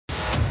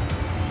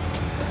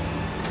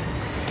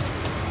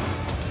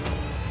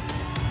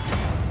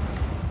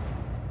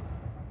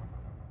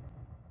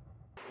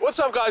What's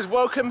up guys,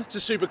 welcome to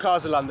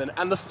Supercars of London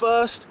and the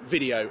first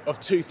video of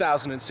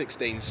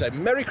 2016. So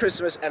Merry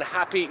Christmas and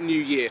Happy New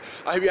Year.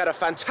 I hope you had a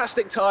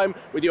fantastic time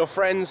with your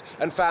friends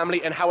and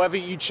family and however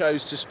you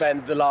chose to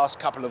spend the last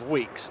couple of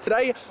weeks.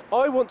 Today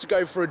I want to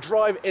go for a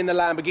drive in the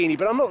Lamborghini,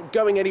 but I'm not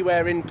going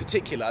anywhere in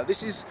particular.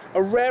 This is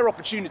a rare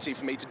opportunity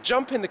for me to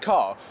jump in the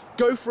car,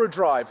 go for a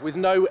drive with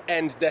no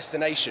end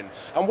destination.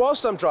 And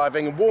whilst I'm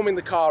driving and warming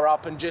the car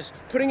up and just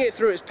putting it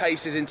through its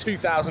paces in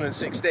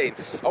 2016,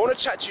 I want to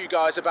chat to you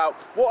guys about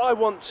what I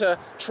want to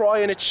try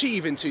and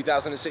achieve in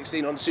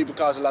 2016 on the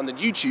Supercars of London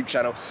YouTube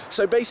channel.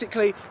 So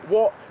basically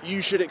what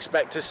you should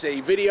expect to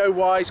see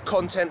video-wise,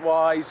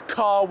 content-wise,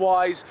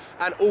 car-wise,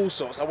 and all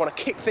sorts. I want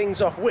to kick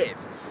things off with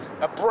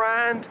a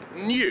brand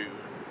new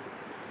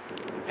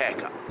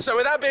haircut. So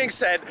with that being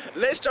said,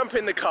 let's jump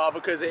in the car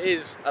because it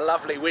is a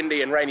lovely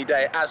windy and rainy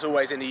day as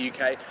always in the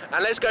UK,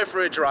 and let's go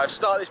for a drive,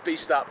 start this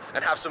beast up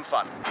and have some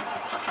fun.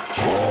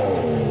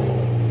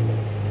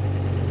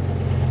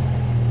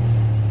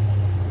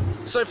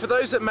 So for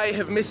those that may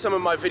have missed some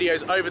of my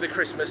videos over the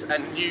Christmas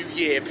and New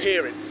Year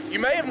period, you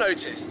may have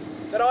noticed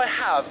that I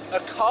have a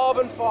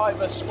carbon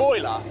fibre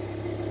spoiler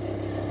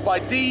by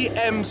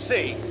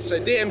DMC. So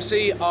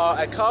DMC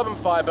are a carbon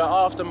fibre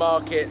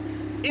aftermarket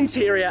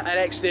interior and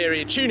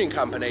exterior tuning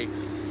company,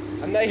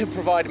 and they have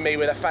provided me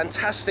with a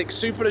fantastic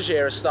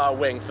Superleggera style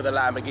wing for the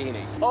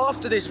Lamborghini.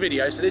 After this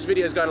video, so this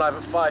video is going live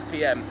at 5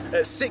 PM,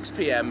 at 6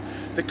 PM,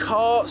 the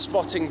Car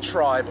Spotting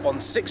Tribe on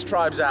 6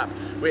 Tribes app,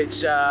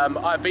 which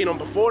I've been on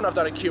before and I've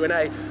done a Q&A.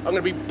 I'm going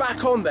to be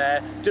back on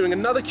there doing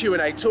another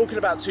Q&A talking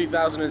about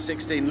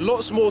 2016.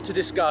 Lots more to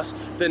discuss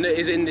than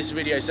is in this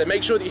video, so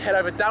make sure that you head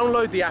over,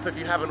 download the app if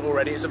you haven't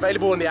already. It's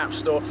available on the App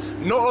Store,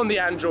 not on the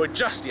Android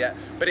just yet,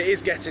 but it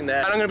is getting there.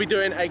 And I'm going to be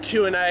doing a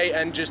Q&A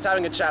and just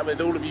having a chat with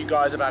all of you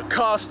guys about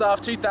car stuff,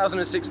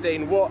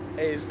 2016, what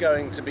is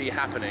going to be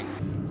happening.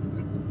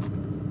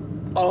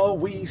 Are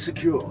we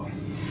secure?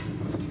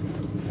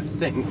 I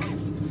think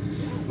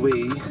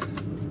we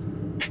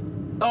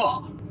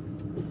are.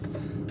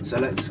 So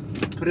let's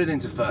put it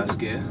into first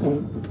gear,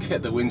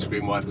 get the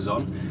windscreen wipers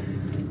on,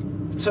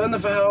 turn the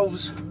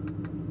valves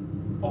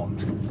on.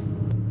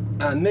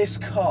 And this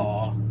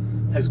car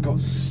has got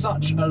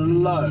such a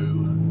low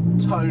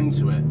tone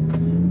to it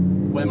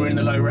when we're in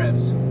the low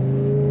revs.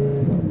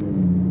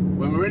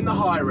 When we're in the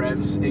high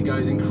revs, it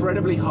goes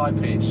incredibly high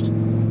pitched,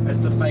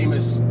 as the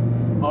famous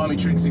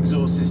Army-Trix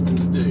exhaust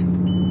systems do.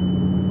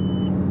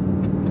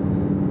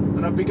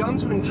 And I've begun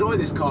to enjoy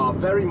this car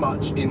very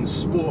much in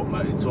sport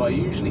mode, so I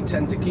usually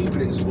tend to keep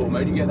it in sport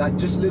mode. You get that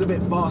just a little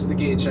bit faster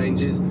gear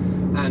changes,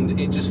 and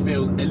it just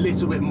feels a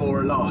little bit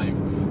more alive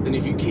than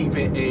if you keep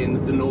it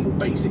in the normal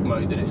basic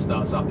mode that it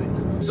starts up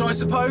in. So I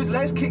suppose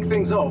let's kick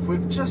things off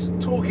with just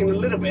talking a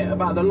little bit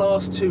about the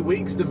last 2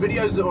 weeks, the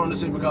videos that are on the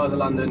Supercars of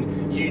London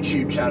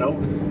YouTube channel.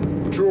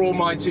 Draw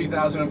My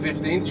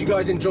 2015. Did you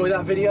guys enjoy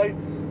that video?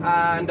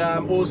 And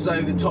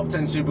also the top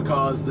 10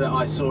 supercars that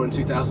I saw in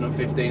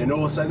 2015, and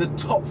also the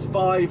top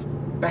 5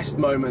 best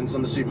moments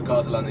on the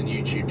Supercars of London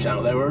YouTube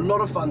channel. They were a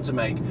lot of fun to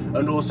make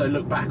and also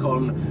look back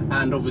on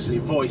and obviously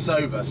voice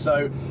over.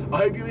 So I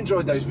hope you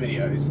enjoyed those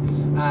videos,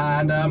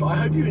 and I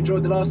hope you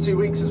enjoyed the last 2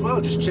 weeks as well,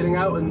 just chilling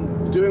out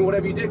and doing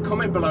whatever you did.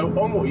 Comment below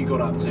on what you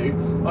got up to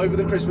over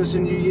the Christmas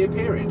and New Year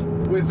period.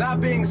 With that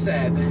being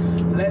said,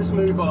 let's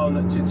move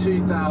on to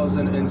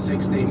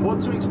 2016. What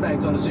to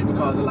expect on the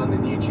Supercars of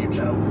London YouTube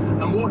channel,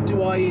 and what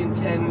do I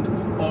intend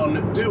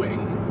on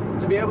doing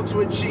to be able to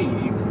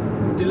achieve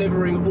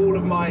delivering all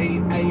of my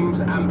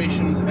aims,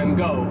 ambitions and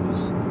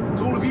goals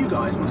to all of you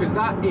guys, because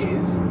that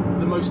is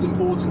the most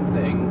important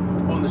thing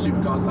on the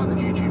Supercars of London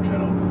YouTube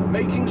channel.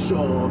 Making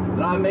sure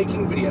that I'm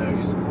making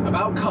videos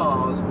about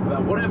cars,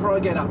 about whatever I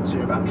get up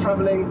to, about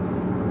travelling,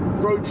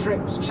 road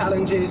trips,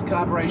 challenges,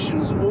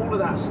 collaborations, all of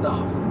that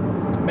stuff.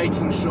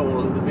 Making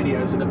sure that the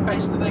videos are the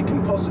best that they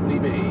can possibly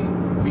be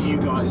for you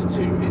guys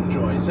to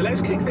enjoy. So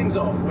let's kick things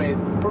off with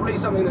probably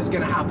something that's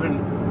going to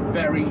happen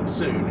very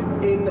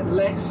soon. In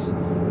less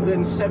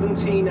than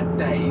 17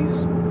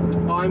 days,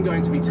 I'm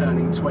going to be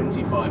turning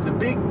 25. The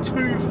big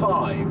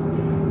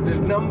 25, the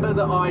number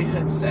that I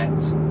had set,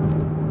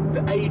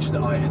 the age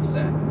that I had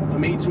set for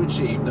me to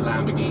achieve the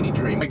Lamborghini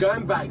dream. We're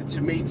going back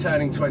to me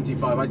turning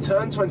 25. I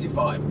turned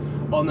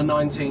 25 on the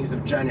 19th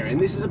of January, and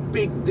this is a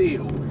big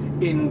deal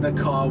in the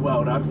car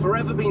world. I've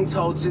forever been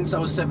told since I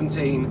was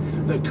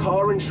 17 that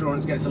car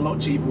insurance gets a lot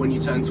cheaper when you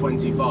turn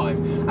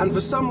 25, and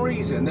for some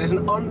reason there's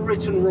an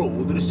unwritten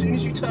rule that as soon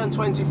as you turn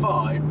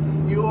 25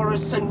 you are a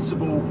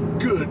sensible,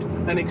 good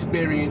and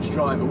experienced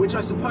driver, which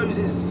I suppose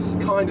is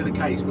kind of the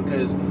case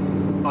because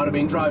I'd have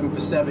been driving for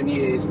 7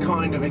 years,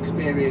 kind of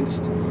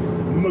experienced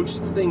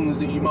most things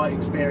that you might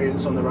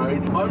experience on the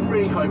road. I'm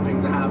really hoping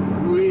to have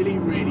really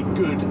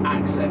good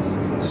access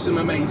to some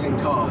amazing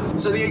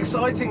cars. So the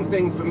exciting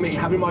thing for me,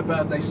 having my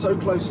birthday so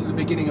close to the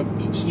beginning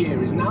of each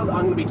year, is now that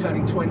I'm going to be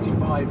turning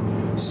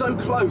 25 so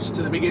close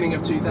to the beginning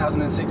of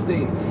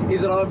 2016,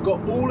 is that I've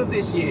got all of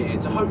this year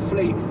to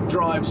hopefully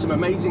drive some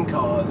amazing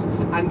cars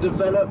and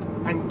develop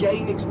and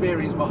gain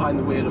experience behind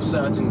the wheel of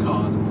certain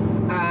cars.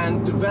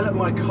 and develop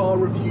my car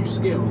review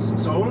skills.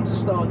 So I want to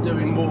start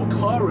doing more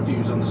car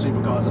reviews on the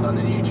Supercars of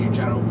London YouTube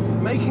channel,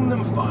 making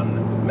them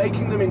fun,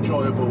 making them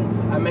enjoyable,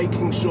 and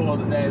making sure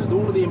that there's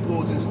all of the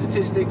important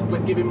statistics,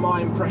 but giving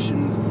my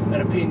impressions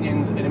and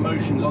opinions and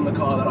emotions on the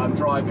car that I'm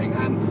driving.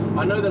 And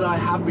I know that I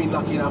have been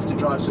lucky enough to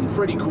drive some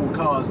pretty cool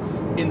cars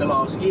in the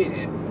last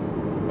year,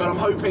 but I'm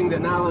hoping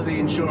that now that the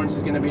insurance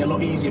is going to be a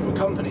lot easier for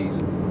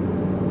companies,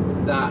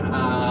 that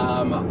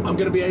I'm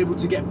going to be able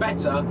to get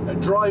better at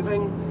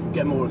driving,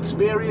 get more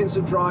experience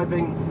of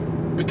driving,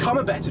 become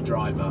a better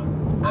driver,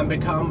 and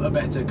become a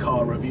better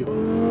car reviewer.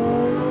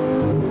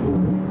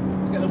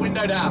 Let's get the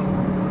window down.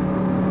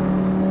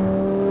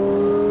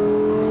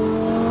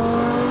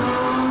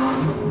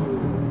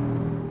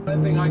 I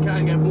don't think I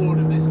can get bored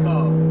of this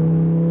car.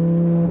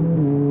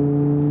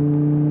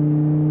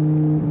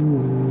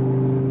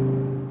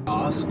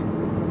 Ask,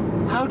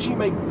 how do you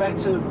make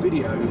better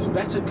videos,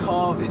 better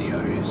car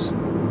videos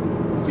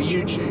for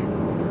YouTube?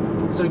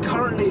 So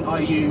currently I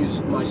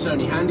use my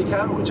Sony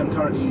Handycam, which I'm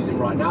currently using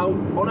right now,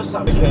 on a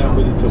Supercar.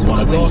 Ready to 1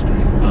 o'clock,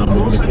 and we're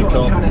going to kick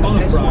off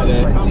on a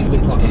Friday after the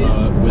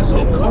Platinum with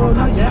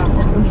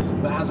this.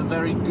 But has a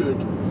very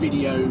good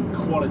video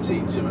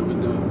quality to it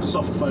with the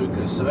soft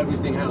focus, so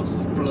everything else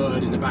is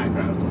blurred in the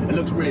background. It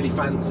looks really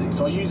fancy.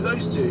 So I use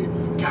those two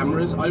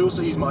cameras. I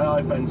also use my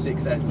iPhone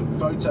 6S for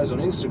photos on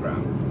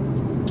Instagram.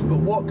 But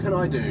what can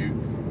I do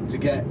to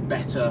get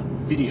better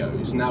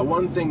videos? Now,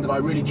 one thing that I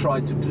really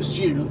tried to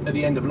pursue at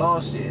the end of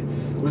last year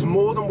was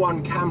more than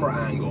one camera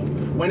angle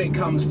when it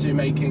comes to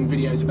making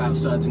videos about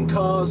certain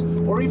cars,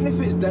 or even if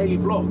it's daily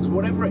vlogs,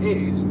 whatever it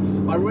is.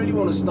 I really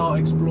want to start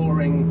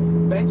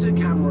exploring better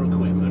camera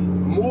equipment,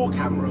 more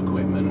camera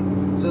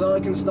equipment, so that I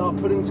can start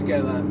putting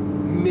together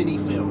mini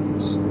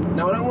films.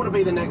 Now, I don't want to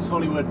be the next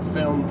Hollywood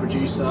film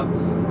producer.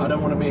 I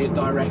don't want to be a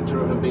director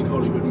of a big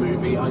Hollywood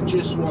movie. I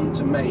just want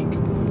to make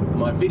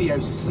my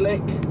videos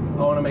slick.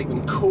 I want to make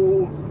them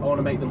cool, I want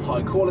to make them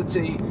high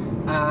quality,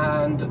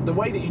 and the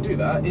way that you do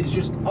that is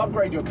just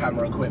upgrade your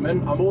camera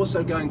equipment. I'm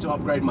also going to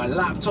upgrade my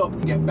laptop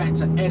and get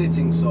better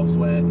editing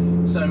software,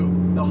 so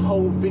the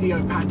whole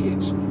video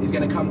package is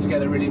going to come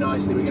together really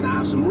nicely. We're going to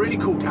have some really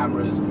cool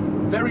cameras,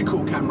 very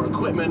cool camera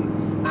equipment,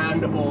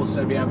 and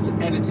also be able to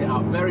edit it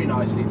up very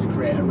nicely to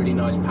create a really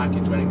nice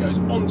package when it goes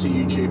onto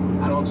YouTube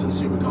and onto the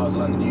Supercars of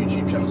London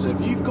YouTube channel. So if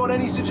you've got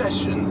any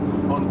suggestions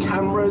on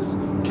cameras,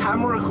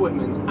 camera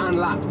equipment and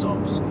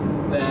laptops,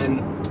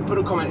 then put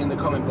a comment in the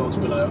comment box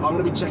below. I'm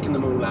going to be checking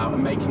them all out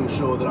and making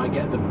sure that I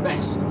get the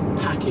best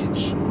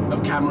package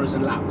of cameras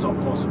and laptop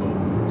possible.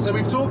 So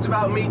we've talked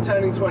about me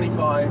turning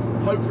 25,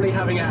 hopefully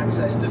having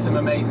access to some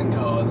amazing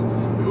cars.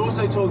 We've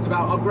also talked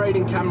about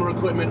upgrading camera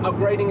equipment,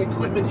 upgrading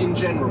equipment in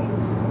general,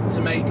 to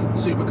make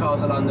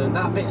Supercars of London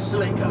that bit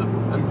slicker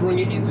and bring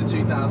it into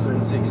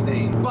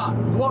 2016. But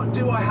what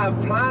do I have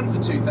planned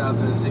for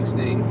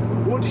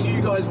 2016? What do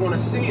you guys want to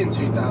see in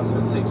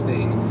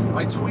 2016?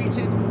 I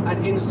tweeted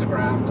and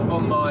Instagrammed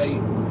on my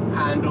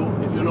handle,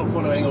 if you're not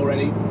following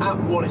already, at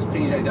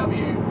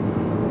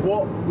WallacePJW.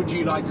 What would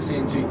you like to see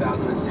in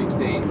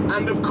 2016?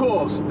 And of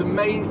course, the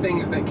main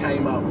things that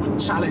came up were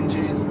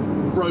challenges,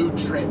 road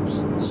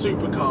trips,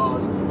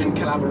 supercars, and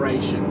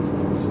collaborations.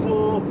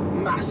 4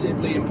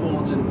 massively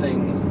important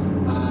things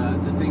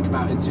to think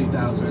about in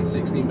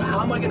 2016. But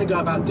how am I going to go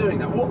about doing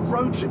that? What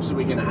road trips are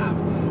we going to have?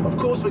 Of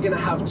course, we're going to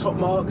have Top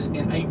Marks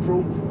in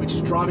April, which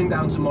is driving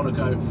down to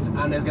Monaco,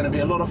 and there's going to be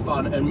a lot of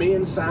fun. And me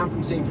and Sam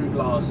from Seen Through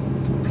Glass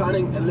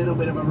planning a little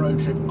bit of a road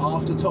trip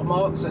after Top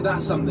Marks, so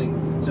that's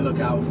something to look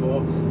out for.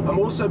 I'm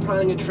also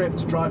planning a trip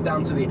to drive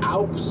down to the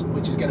Alps,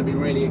 which is going to be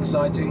really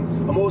exciting.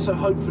 I'm also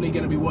hopefully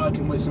going to be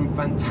working with some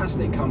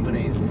fantastic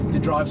companies to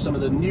drive some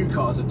of the new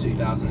cars of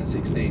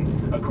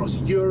 2016 across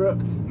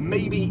Europe,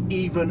 maybe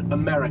even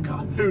America,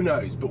 who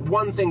knows. But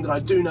one thing that I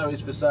do know is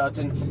for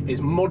certain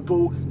is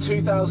Modball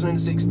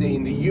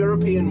 2016, the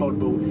European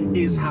Modball,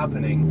 is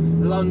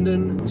happening.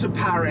 London to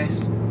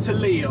Paris to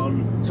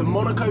Lyon to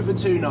Monaco for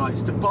 2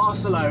 nights to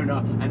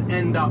Barcelona and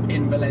end up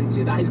in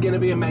Valencia. That is going to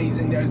be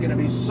amazing. There's going to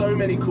be so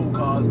many cool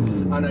cars.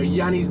 I know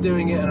Yanni's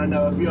doing it, and I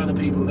know a few other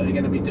people that are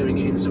going to be doing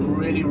it in some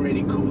really,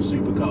 really cool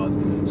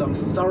supercars. So I'm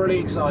thoroughly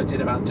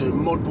excited about doing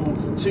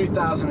Modball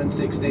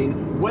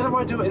 2016. Whether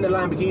I do it in the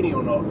Lamborghini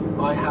or not,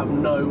 I have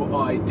no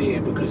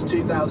idea, because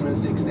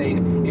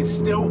 2016 is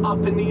still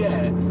up in the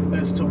air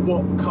as to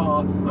what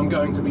car I'm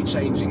going to be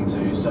changing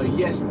to. So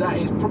yes, that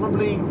is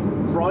probably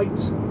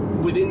right.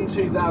 Within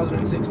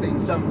 2016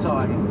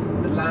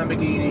 sometime, the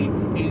Lamborghini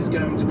is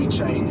going to be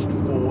changed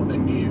for a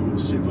new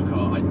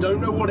supercar. I don't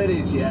know what it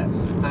is yet,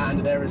 and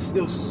there is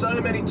still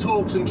so many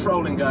talks and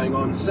trolling going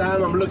on.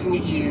 Sam, I'm looking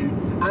at you,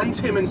 and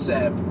Tim and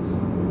Seb.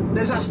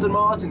 There's Aston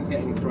Martins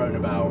getting thrown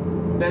about.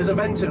 There's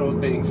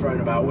Aventadors being thrown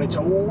about, which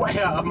are way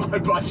out of my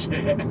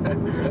budget,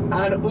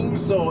 and all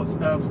sorts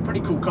of pretty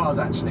cool cars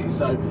actually.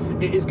 So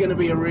it is going to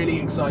be a really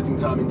exciting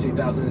time in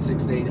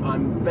 2016.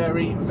 I'm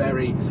very,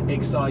 very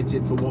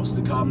excited for what's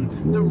to come.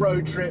 The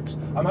road trips,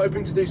 I'm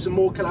hoping to do some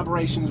more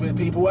collaborations with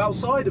people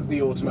outside of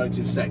the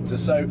automotive sector.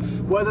 So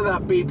whether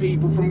that be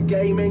people from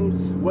gaming,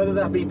 whether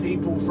that be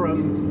people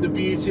from the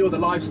beauty or the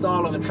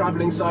lifestyle or the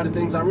traveling side of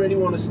things, I really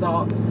want to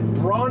start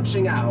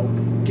branching out,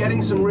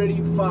 getting some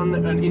really fun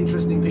and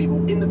interesting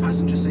people in the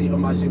passenger seat of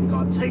my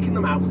supercar, taking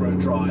them out for a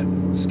drive,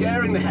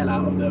 scaring the hell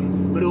out of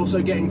them, but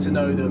also getting to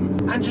know them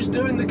and just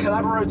doing the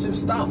collaborative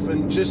stuff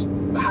and just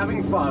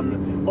having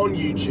fun on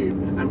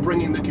YouTube and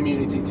bringing the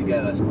community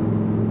together.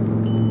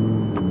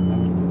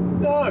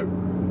 No,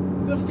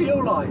 the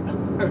fuel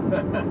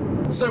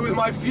light. So with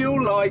my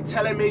fuel light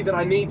telling me that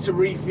I need to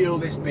refuel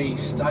this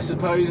beast, I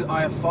suppose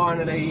I have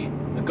finally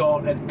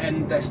got an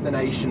end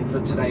destination for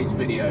today's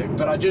video.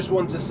 But I just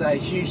want to say a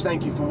huge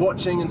thank you for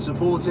watching and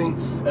supporting.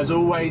 As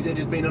always, it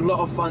has been a lot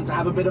of fun to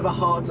have a bit of a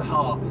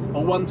heart-to-heart, a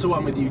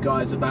one-to-one with you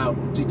guys about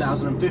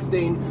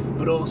 2015,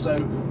 but also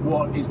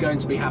what is going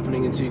to be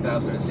happening in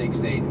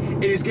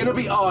 2016. It is going to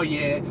be our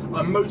year.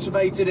 I'm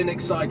motivated and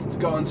excited to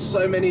go on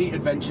so many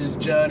adventures,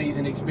 journeys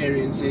and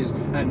experiences,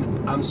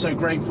 and I'm so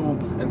grateful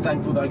and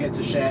thankful that I get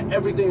to share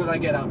everything that I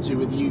get up to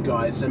with you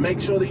guys. So make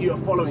sure that you are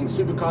following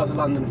Supercars of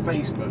London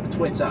Facebook,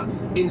 Twitter,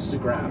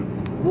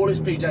 Instagram, Wallace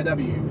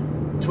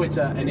PJW,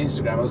 Twitter and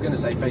Instagram. I was going to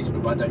say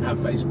Facebook, but I don't have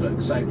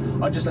Facebook. So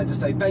I'd just like to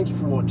say thank you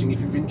for watching.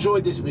 If you've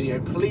enjoyed this video,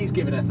 please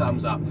give it a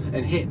thumbs up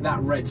and hit that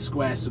red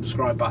square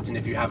subscribe button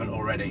if you haven't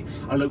already.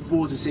 I look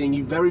forward to seeing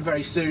you very,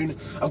 very soon.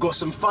 I've got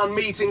some fun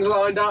meetings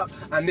lined up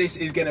and this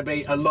is going to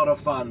be a lot of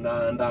fun,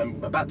 and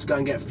I'm about to go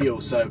and get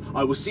fuel. So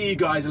I will see you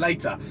guys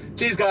later.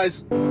 Cheers,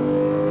 guys.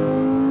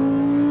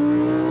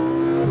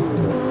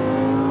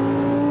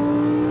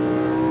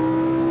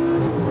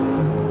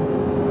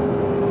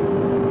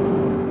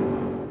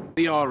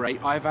 The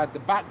R8, I've had the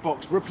back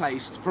box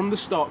replaced from the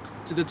stock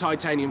to the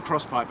titanium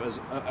crosspipe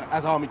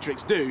as Army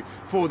Tricks do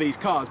for these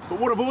cars. But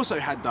what I've also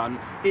had done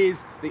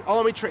is the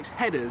Army Tricks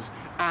headers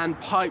and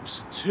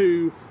pipes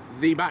to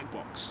the back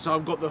box. So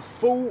I've got the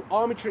full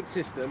Army Tricks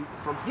system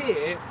from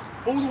here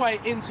all the way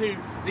into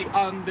the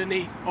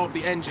underneath of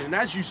the engine. And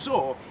as you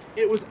saw,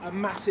 it was a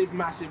massive,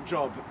 massive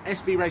job.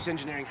 SB Race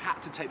Engineering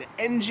had to take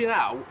the engine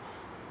out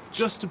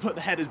just to put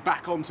the headers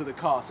back onto the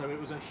car. So it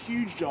was a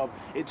huge job.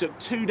 It took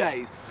 2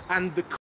 days, and the